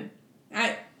Revenant.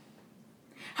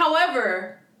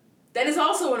 However, that is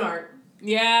also an art.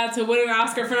 Yeah, to win an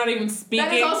Oscar for not even speaking.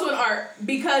 That is also an art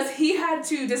because he had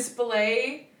to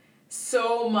display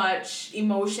so much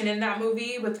emotion in that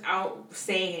movie without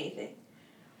saying anything.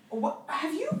 What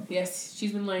have you? Yes,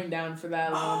 she's been laying down for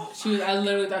that long. I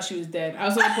literally thought she was dead. I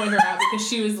was going to point her out because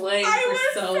she was laying for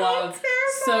so long,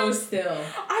 so still.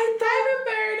 I thought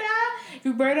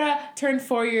Roberta turned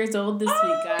 4 years old this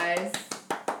week, guys.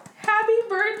 Happy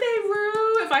birthday,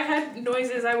 Rue! If I had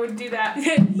noises, I would do that.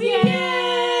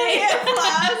 Yay!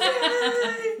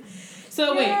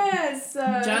 So wait,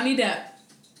 Johnny Depp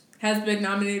has been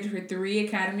nominated for 3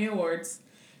 Academy Awards,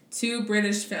 2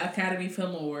 British Academy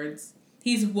Film Awards.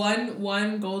 He's won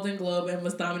 1 Golden Globe and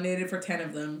was nominated for 10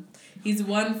 of them. He's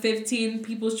won 15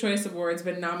 People's Choice Awards,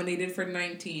 been nominated for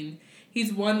 19.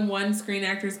 He's won 1 Screen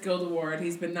Actors Guild Award.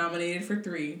 He's been nominated for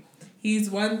 3. He's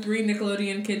won 3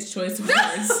 Nickelodeon Kids' Choice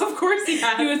Awards. Of course he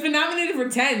has. He was been nominated for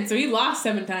 10, so he lost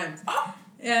 7 times.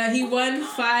 He won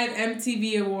 5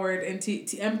 MTV Award and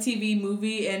MTV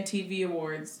Movie and TV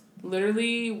Awards.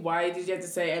 Literally, why did you have to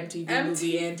say MTV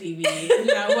Movie and TV?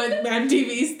 Not what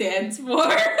MTV stands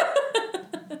for.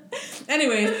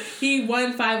 Anyways, he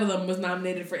won 5 of them, was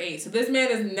nominated for 8. So this man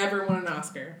has never won an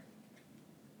Oscar.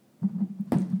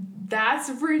 That's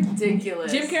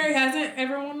ridiculous. Jim Carrey hasn't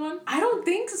ever won one? I don't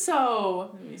think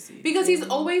so. Let me see. Because he's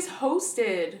always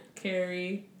hosted.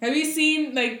 Carrey. Have you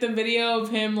seen, like, the video of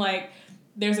him, like,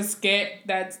 there's a skit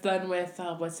that's done with,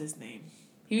 what's his name?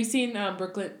 Have you seen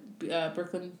Brooklyn,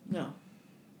 no.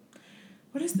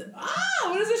 What is the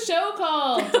show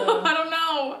called? I don't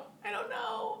know.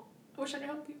 I wish I could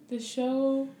help you. The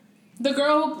show... The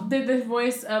girl who did the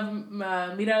voice of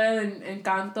Mirabel in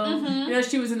Encanto. Mm-hmm. You know,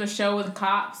 she was in a show with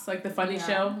cops, like the funny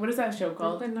show. What is that show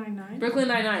called? Brooklyn Nine-Nine? Brooklyn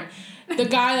Nine-Nine. The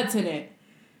guy that's in it.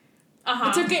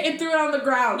 Uh-huh. He took it and threw it on the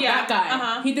ground. Yeah. That guy.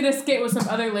 Uh-huh. He did a skit with some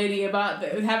other lady about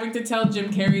having to tell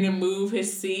Jim Carrey to move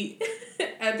his seat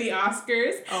at the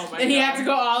Oscars. Oh my And he God. had to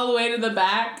go all the way to the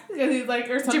back because he's like,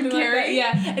 or something Jim like Carrey? that.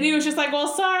 Yeah. And he was just like, well,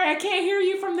 sorry, I can't hear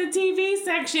you from the TV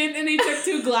section. And he took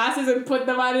 2 glasses and put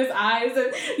them on his eyes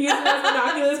and he used those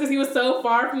binoculars because he was so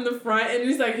far from the front. And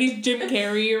he's like, he's Jim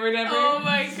Carrey or whatever. Oh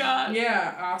my God.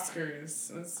 Yeah,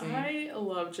 Oscars. Let's see. I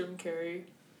love Jim Carrey.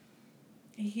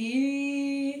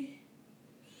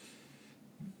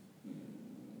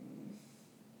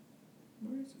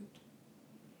 Where is it?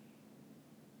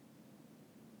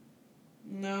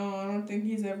 No, I don't think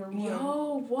he's ever won.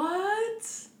 Yo,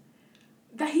 what?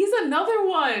 That he's another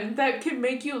one that can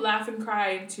make you laugh and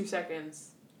cry in 2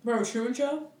 seconds. Bro, Truman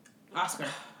Show? Oscar.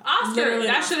 Oscar. Literally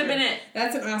an That should have Oscar. been it.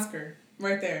 That's an Oscar.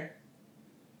 Right there.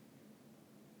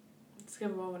 Let's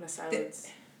give a moment of silence.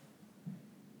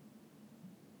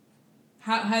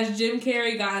 How has Jim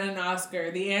Carrey gotten an Oscar?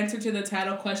 The answer to the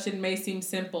title question may seem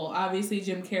simple. Obviously,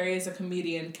 Jim Carrey is a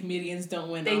comedian. Comedians don't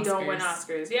win Oscars. They don't win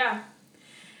Oscars, yeah.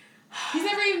 He's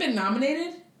never even been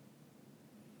nominated?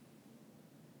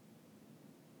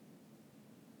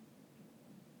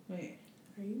 Wait.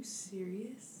 Are you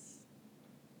serious?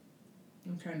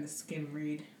 I'm trying to skim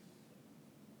read.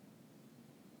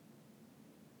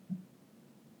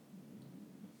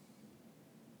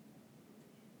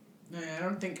 I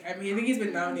don't think... I think he's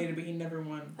been nominated, but he never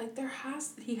won. Like,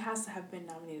 he has to have been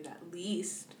nominated at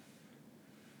least.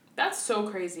 That's so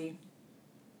crazy.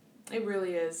 It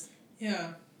really is.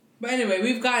 Yeah. But anyway,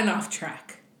 we've gotten off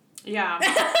track. Yeah.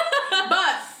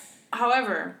 But,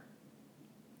 however,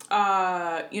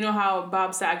 you know how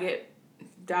Bob Saget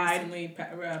died? Recently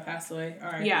passed away.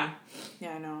 R.I.P. Yeah.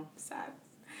 Yeah, I know. Sad.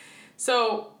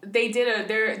 So, they did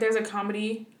there's a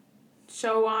comedy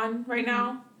show on right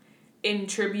now in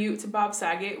tribute to Bob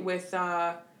Saget with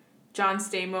John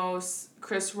Stamos,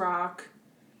 Chris Rock,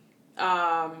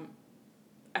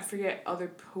 I forget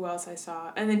who else I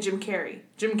saw, and then Jim Carrey.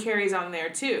 Jim Carrey's on there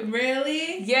too.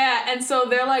 Really? Yeah, and so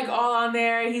they're like all on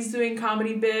there. He's doing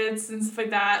comedy bits and stuff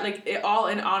like that, like all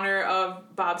in honor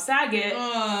of Bob Saget.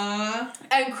 Aww.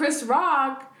 And Chris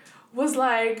Rock was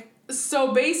like,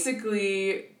 so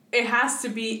basically, it has to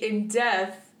be in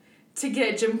death to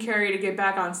get Jim Carrey to get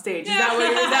back on stage. Is that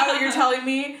what you're telling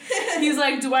me? He's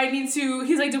like, do we need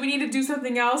to do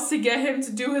something else to get him to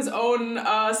do his own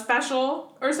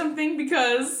special or something?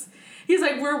 Because he's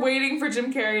like, we're waiting for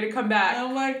Jim Carrey to come back.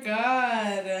 Oh my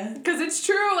god. Because it's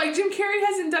true, like, Jim Carrey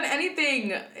hasn't done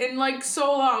anything in, like,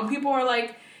 so long. People are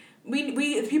like, we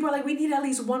need at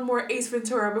least one more Ace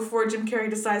Ventura before Jim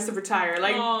Carrey decides to retire.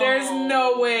 Like, there's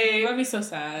no way. That'd be so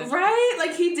sad. Right?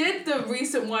 Like, he did the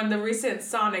recent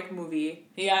Sonic movie.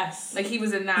 Yes. Like, he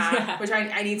was in that, Yeah. which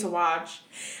I need to watch.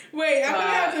 Wait, I'm gonna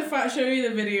have to show you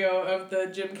the video of the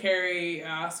Jim Carrey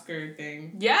Oscar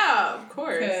thing. Yeah, of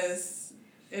course. Because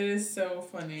it is so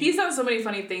funny. He's done so many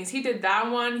funny things. He did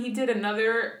that one. He did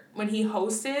another, when he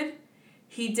hosted,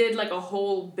 he did, like, a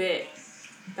whole bit.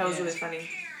 That was really funny.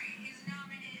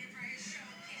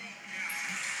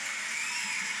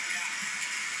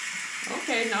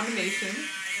 Okay, nomination. And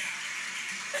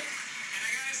I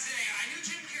gotta say, I knew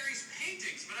Jim Carrey's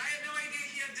paintings, but I had no idea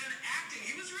he had done acting.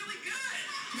 He was really good.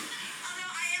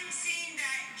 Although I am seeing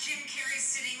that Jim Carrey's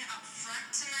sitting up front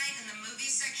tonight in the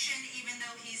movie section, even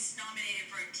though he's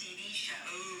nominated for a TV show.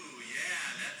 Oh,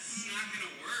 yeah, that's not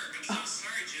gonna work. I'm so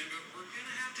sorry, Jim, but we're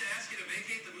gonna have to ask you to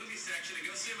vacate the movie section and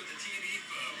go sit with the TV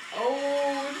folks.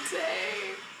 Oh,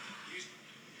 dang.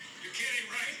 You're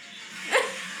kidding, right?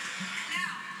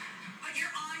 You're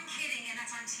on kidding, and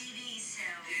that's on TV, so...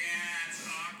 Yeah, it's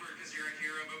awkward because you're a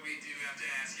hero, but we do have to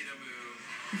ask you to move.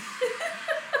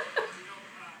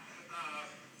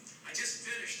 I just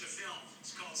finished a film.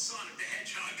 It's called Sonic the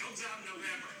Hedgehog. Comes out in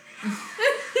November.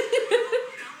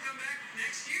 Come back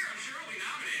next year. I'm sure I'll be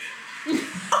nominated.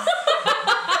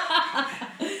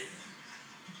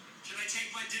 Should I take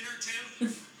my dinner,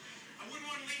 Tim? I wouldn't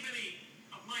want to leave any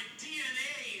of my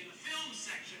DNA in the film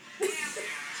section. Please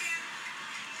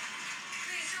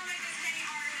don't make this any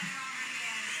harder than it already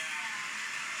is.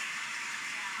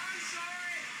 I'm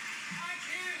sorry. I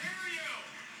can't hear you.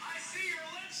 I see your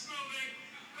lips moving,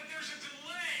 but there's a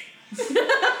delay. It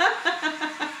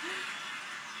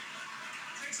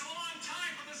takes a long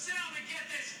time for the sound to get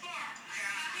this far.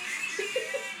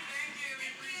 Thank you.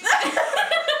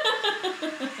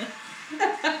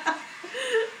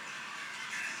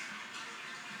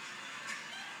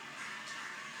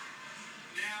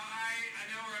 Now, I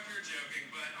know we're up here joking,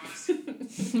 but honestly...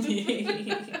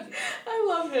 I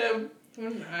love him.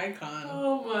 What an icon.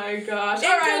 Oh my gosh. In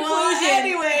All right, well, conclusion,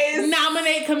 anyways.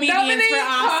 Nominate comedians for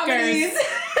Oscars. comedies.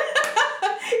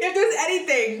 If there's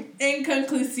anything. In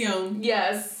conclusion.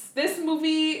 Yes. This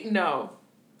movie, no.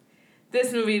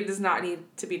 This movie does not need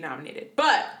to be nominated.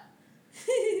 But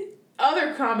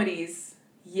other comedies,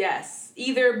 yes.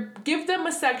 Either give them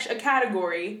a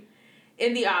category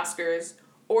in the Oscars,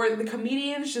 or the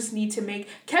comedians just need to make...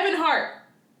 Kevin Hart.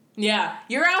 Yeah.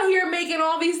 You're out here making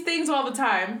all these things all the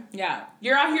time. Yeah.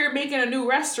 You're out here making a new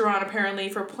restaurant, apparently,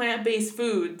 for plant-based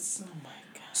foods. Oh my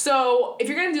god. So, if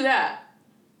you're going to do that,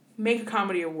 make a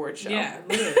comedy award show. Yeah,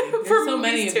 literally. There's For so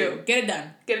many movies, of you. too. Get it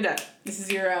done. Get it done. This is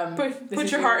your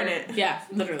Put your heart in it. Yeah,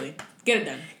 literally. Get it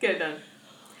done. Get it done.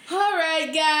 All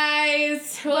right,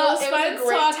 guys. Well, it was it fun was a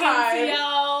great talking time. to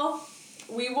y'all.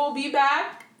 We will be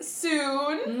back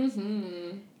soon.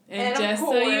 Mm-hmm. And And of just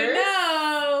so you course,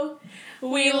 know,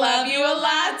 we love you a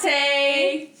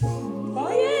latte.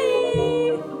 Bye.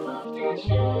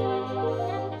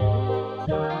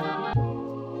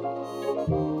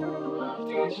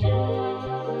 So,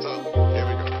 here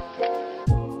we go.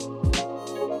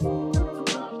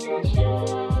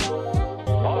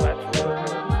 Oh, that's really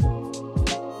good.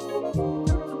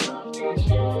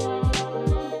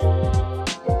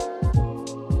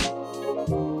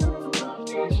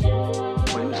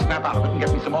 Will you snap out of it and get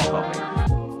me some more coffee?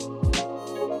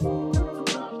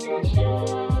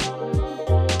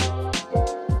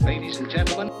 Ladies and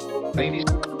gentlemen, ladies.